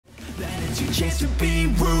It's your chance to be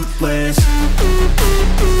ruthless.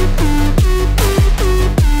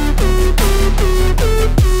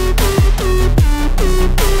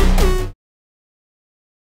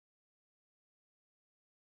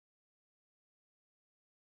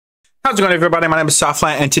 How's it going, everybody? My name is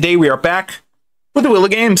Softland, and today we are back with the Wheel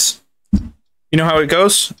of Games. You know how it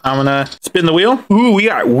goes. I'm gonna spin the wheel. Ooh, we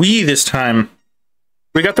got Wii this time.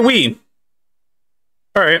 We got the Wii.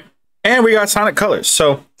 All right, and we got Sonic Colors.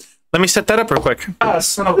 So let me set that up real quick. Ah,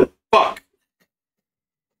 son of a fuck.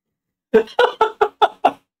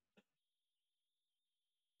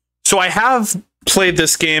 So I have played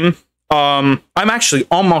this game. I'm actually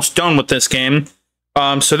almost done with this game.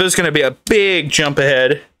 So there's gonna be a big jump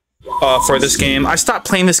ahead. For this game. I stopped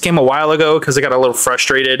playing this game a while ago because I got a little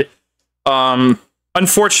frustrated.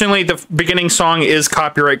 Unfortunately, the beginning song is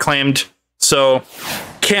copyright claimed, so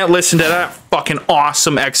can't listen to that fucking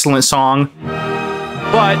awesome, excellent song.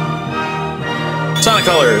 But Sonic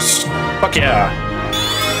Colors, fuck yeah.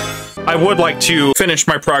 I would like to finish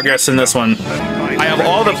my progress in this one. I have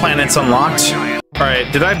all the planets unlocked.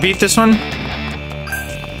 Alright, did I beat this one?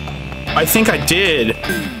 I think I did.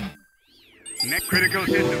 Net critical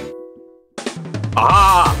system.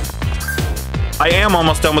 Ah! I am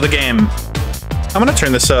almost done with the game. I'm gonna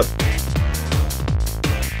turn this up.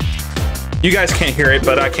 You guys can't hear it,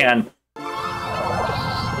 but I can.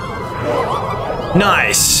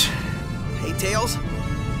 Nice! Hey, Tails.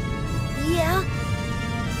 Yeah?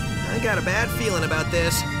 I got a bad feeling about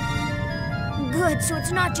this. Good, so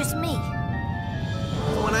it's not just me.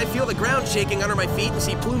 When I feel the ground shaking under my feet and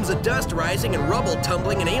see plumes of dust rising and rubble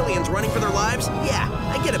tumbling and aliens running for their lives, yeah,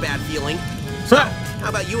 I get a bad feeling. So, how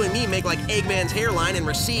about you and me make like Eggman's hairline and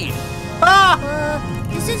recede? Ah!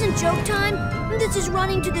 This isn't joke time. This is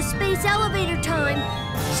running to the space elevator time.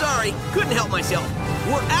 Sorry, couldn't help myself.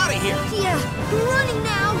 We're out of here. Yeah, we're running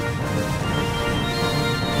now.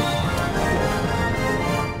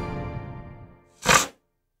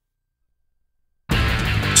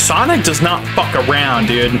 Sonic does not fuck around,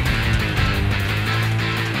 dude.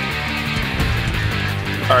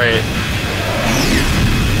 Alright.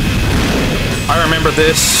 I remember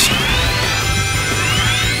this.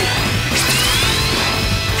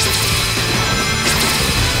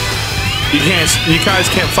 You guys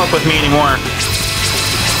can't fuck with me anymore.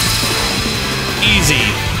 Easy.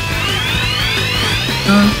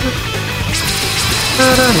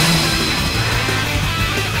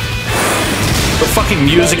 The fucking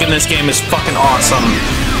music in this game is fucking awesome.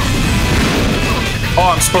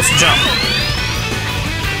 Oh, I'm supposed to jump.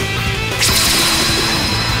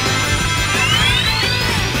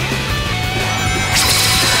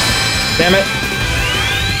 Damn it.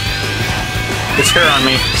 It's hair on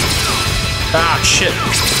me. Ah, shit.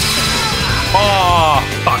 Oh,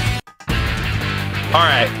 fuck.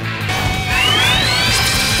 Alright.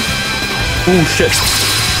 Ooh, shit.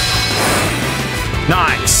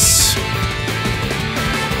 Nice.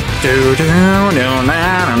 Do do do na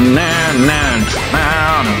na na na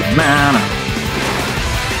na na na.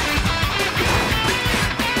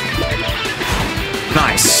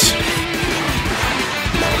 Nice.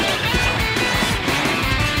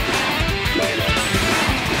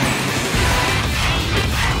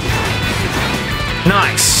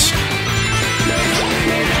 Nice.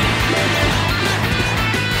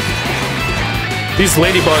 These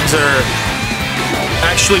ladybugs are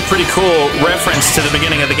actually pretty cool reference to the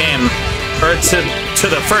beginning of the game. Or to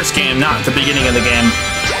the first game, not the beginning of the game.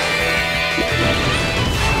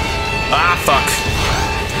 Ah, fuck.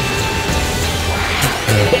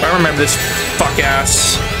 I remember this fuck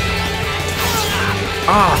ass.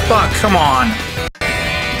 Ah, fuck, come on.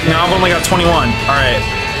 No, I've only got 21. Alright.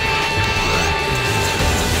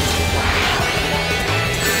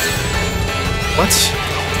 What?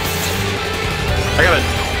 I gotta...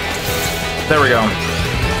 There we go.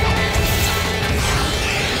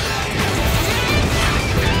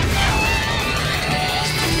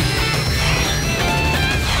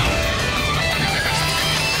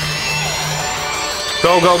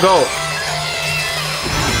 Go, go, go.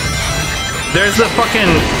 There's the fucking...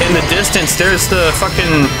 In the distance, there's the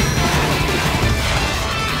fucking...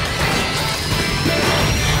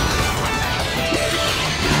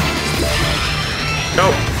 Go.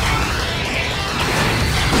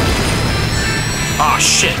 Aw,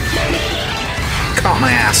 shit. Caught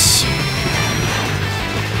my ass.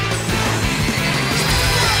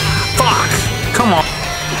 Fuck. Come on.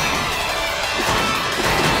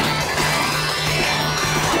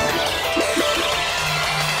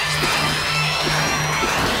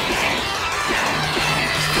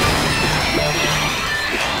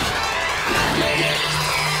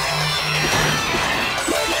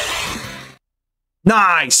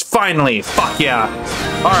 Nice! Finally! Fuck yeah!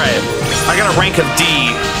 Alright. I got a rank of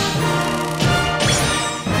D.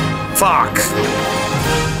 Fuck.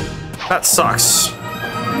 That sucks.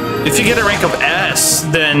 If you get a rank of S,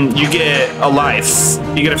 then you get a life.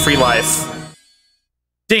 You get a free life.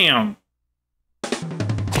 Damn.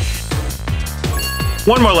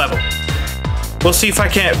 One more level. We'll see if I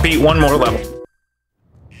can't beat one more level.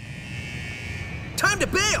 Time to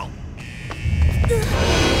bail! Isn't there?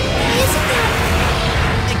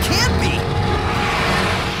 It can't be!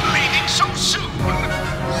 Leaving so soon?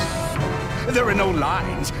 There are no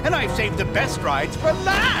lines, and I've saved the best rides for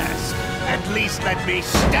last. At least let me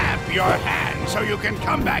stamp your hand so you can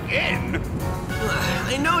come back in.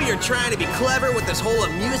 I know you're trying to be clever with this whole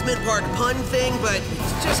amusement park pun thing, but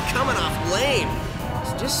it's just coming off lame.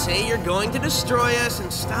 Just say you're going to destroy us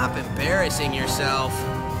and stop embarrassing yourself.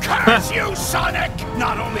 Curse you, Sonic!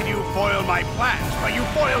 Not only do you foil my plans, but you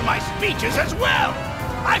foil my speeches as well!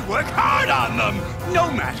 I work hard on them!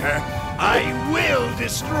 No matter, I will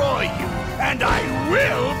destroy you, and I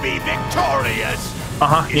will be victorious!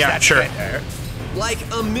 Uh-huh, Is yeah, that sure. better? Like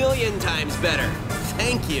a million times better.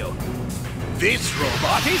 Thank you. This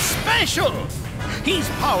robot is special! He's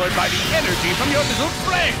powered by the energy from your little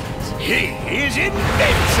friends! He is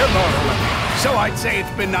invincible! So I'd say it's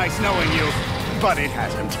been nice knowing you, but it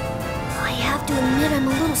hasn't. I have to admit I'm a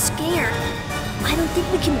little scared. I don't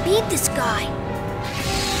think we can beat this guy.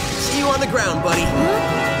 See you on the ground, buddy.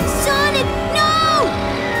 Sonic, no!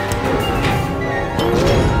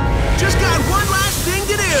 Just got one last thing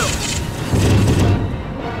to do!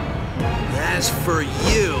 As for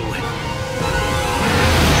you...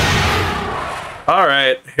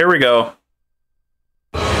 Alright, here we go.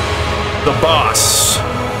 The boss.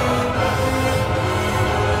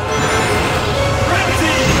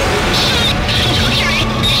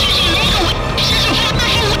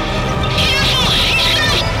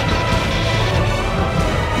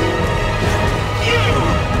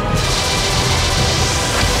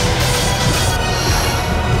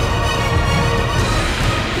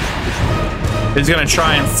 He's gonna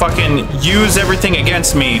try and fucking use everything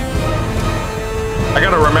against me. I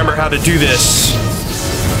gotta remember how to do this.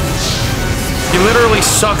 He literally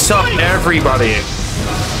sucks up everybody.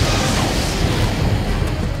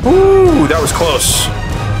 Ooh, that was close.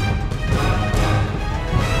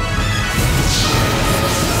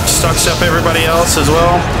 Sucks up everybody else as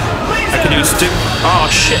well. I can use oh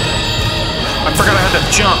shit. I forgot I had to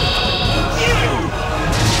jump.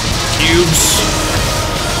 Cubes.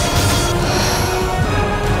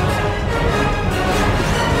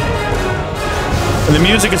 And the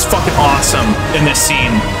music is fucking awesome in this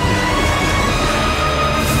scene.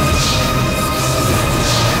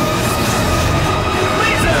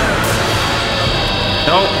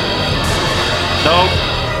 Nope. Nope.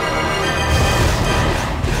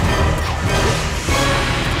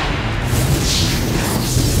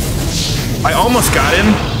 I almost got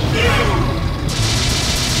him.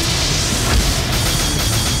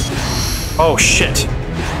 Oh shit.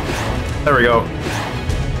 There we go.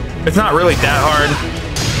 It's not really that hard.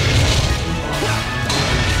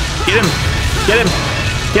 Get him! Get him!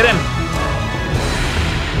 Get him!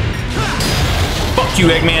 Fuck you,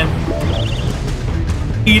 Eggman!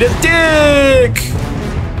 Eat a dick!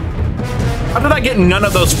 How did I get none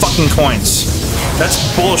of those fucking coins? That's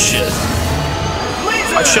bullshit.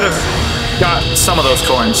 I should have got some of those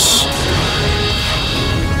coins.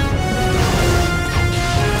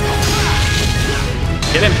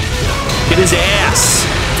 Get him! Get his ass!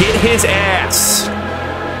 Get his ass!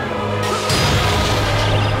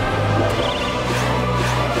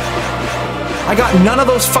 I got none of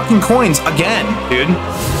those fucking coins again, dude.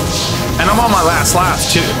 And I'm on my last life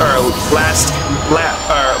too.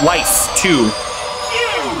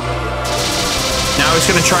 Now he's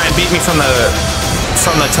gonna try and beat me from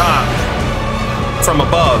the top, from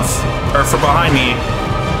above, or from behind me.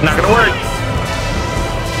 Not gonna work.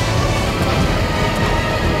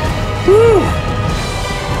 Woo!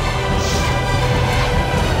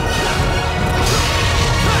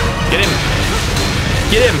 Get him!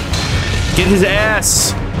 Get him! Get his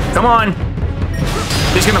ass! Come on!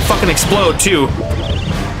 He's gonna fucking explode too.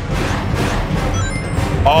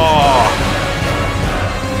 Oh!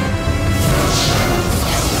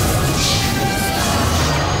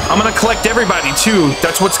 I'm gonna collect everybody too.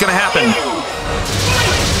 That's what's gonna happen.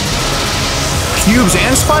 Cubes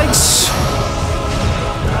and spikes?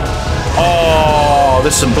 Oh,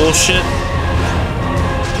 this is some bullshit.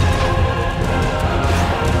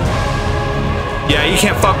 Yeah, you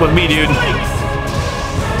can't fuck with me, dude.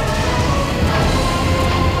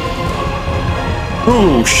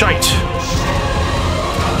 Ooh, shite.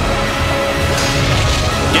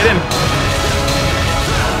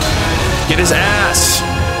 Get his ass.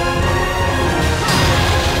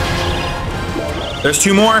 There's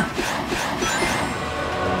 2 more.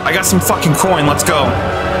 I got some fucking coin. Let's go.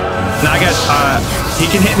 Now I got, he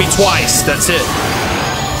can hit me twice. That's it.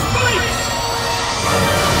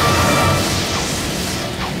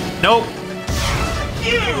 Nope.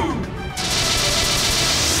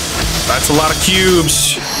 That's a lot of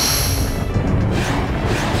cubes.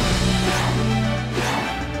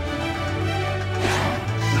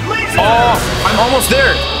 Oh, I'm almost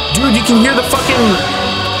there. Dude, you can hear the fucking...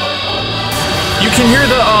 You can hear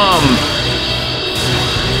the,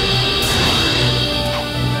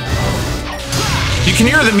 You can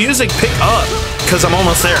hear the music pick up, because I'm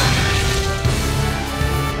almost there.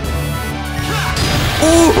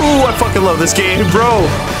 Ooh, I fucking love this game, bro.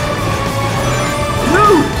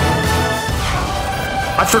 Woo!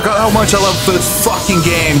 I forgot how much I love this fucking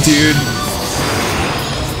game, dude.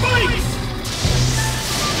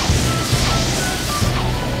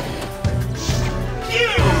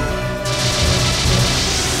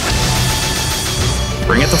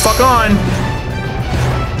 Bring it the fuck on.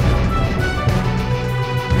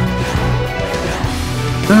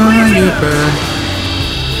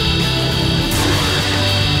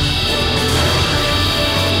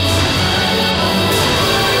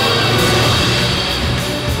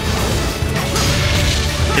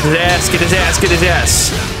 Get his ass, get his ass, get his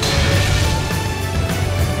ass.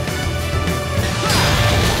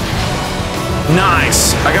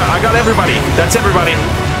 Nice. I got everybody. That's everybody.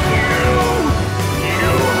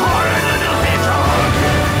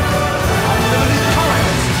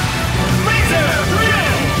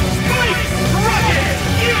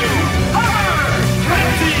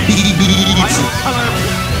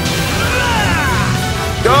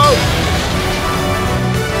 Go!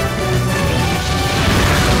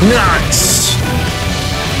 Nice!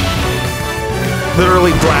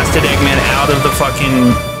 Literally blasted Eggman out of the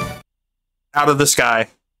fucking... out of the sky.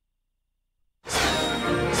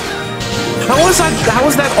 How was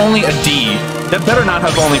that only a D? That better not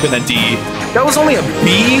have only been a D. That was only a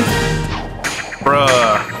B?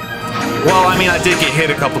 Bruh. Well, I mean, I did get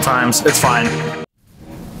hit a couple times. It's fine.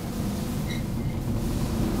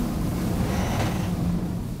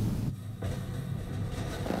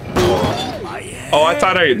 Oh, I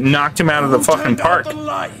thought I knocked him out of the fucking park. The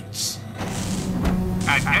lights.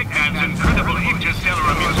 At Eggman's incredible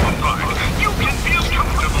interstellar amusement park, you can feel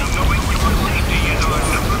comfortable knowing your safety is our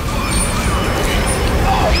number one.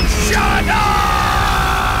 Oh, shut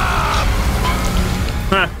up!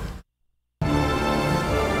 Huh.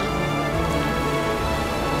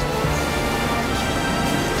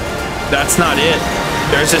 That's not it.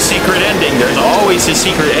 There's a secret ending. There's always a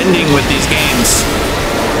secret ending with these games.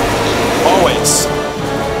 Always.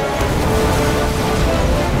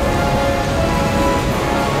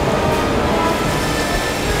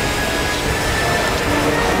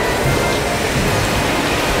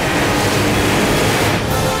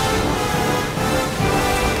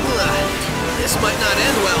 This might not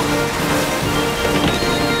end well.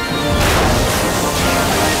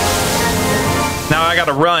 Now I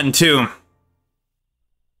gotta run too.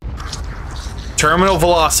 Terminal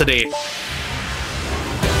velocity.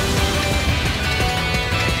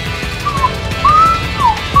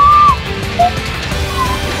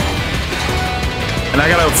 And I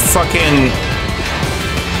gotta fucking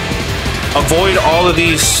avoid all of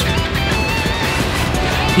these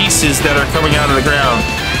pieces that are coming out of the ground.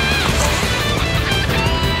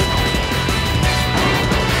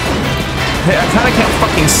 Hey, I kinda can't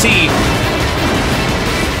fucking see.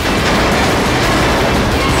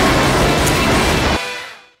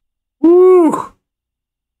 Woo!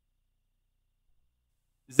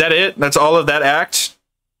 Is that it? That's all of that act?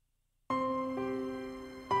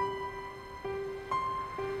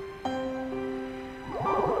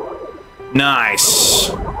 Nice.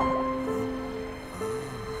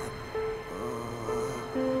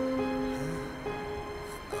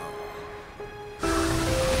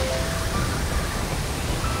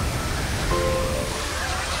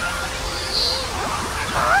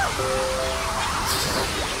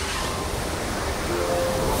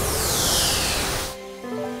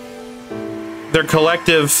 Their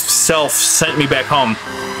collective self sent me back home.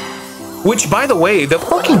 Which, by the way, the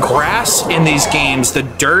fucking grass in these games, the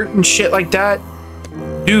dirt and shit like that,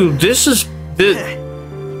 dude, this is...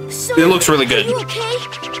 Son, it looks really good. Are you okay?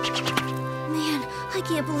 Man, I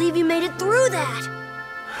can't believe you made it through that.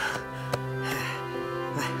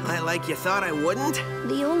 Like you thought I wouldn't?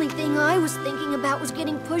 The only thing I was thinking about was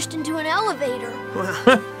getting pushed into an elevator. Well,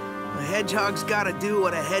 a hedgehog's gotta do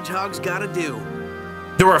what a hedgehog's gotta do.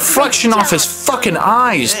 The reflection off his fucking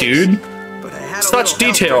eyes, dude. But I had a Such little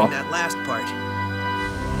help detail. during that last part.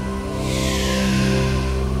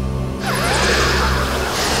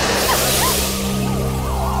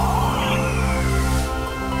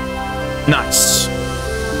 Nice.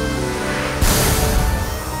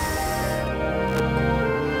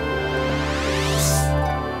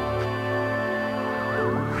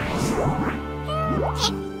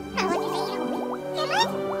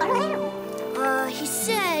 He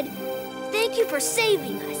said, thank you for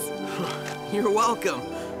saving us. You're welcome.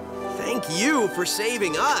 Thank you for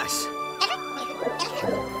saving us.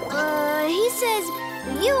 He says,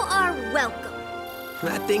 you are welcome.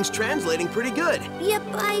 That thing's translating pretty good. Yep,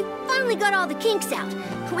 I finally got all the kinks out.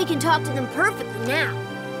 We can talk to them perfectly now.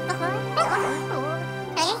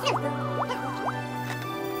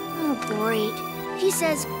 Oh, great. He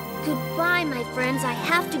says, goodbye, my friends, I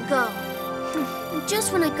have to go.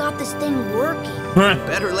 Just when I got this thing working.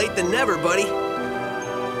 Better late than never, buddy.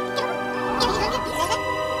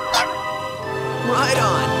 Right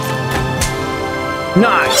on.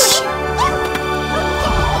 Nice.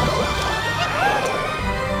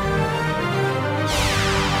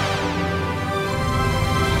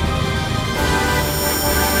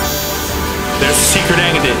 There's a secret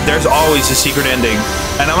ending. There's always a secret ending,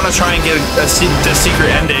 and I'm gonna try and get the secret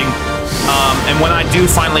ending. And when I do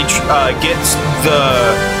finally get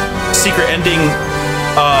the secret ending,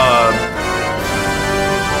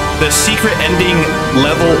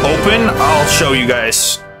 level open, I'll show you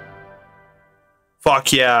guys.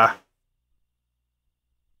 Fuck yeah.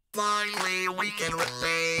 Finally, we can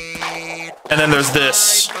relate. And then there's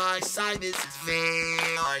this. I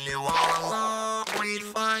knew all along we'd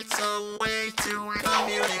find some way to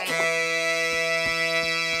communicate.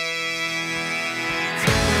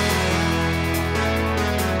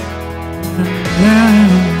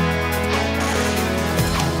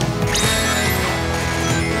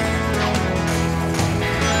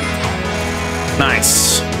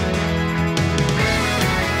 Nice.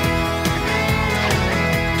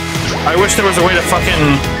 I wish there was a way to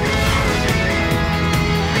fucking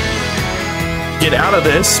get out of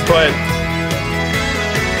this, but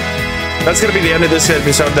that's gonna be the end of this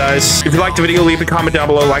episode, guys. If you liked the video, leave a comment down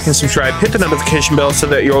below, like and subscribe, hit the notification bell so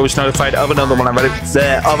that you're always notified of another one of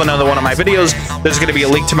my videos. There's gonna be a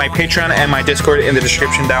link to my Patreon and my Discord in the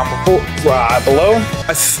description down below.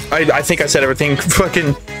 I think I said everything.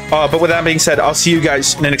 Fucking. But with that being said, I'll see you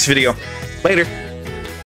guys in the next video. Later.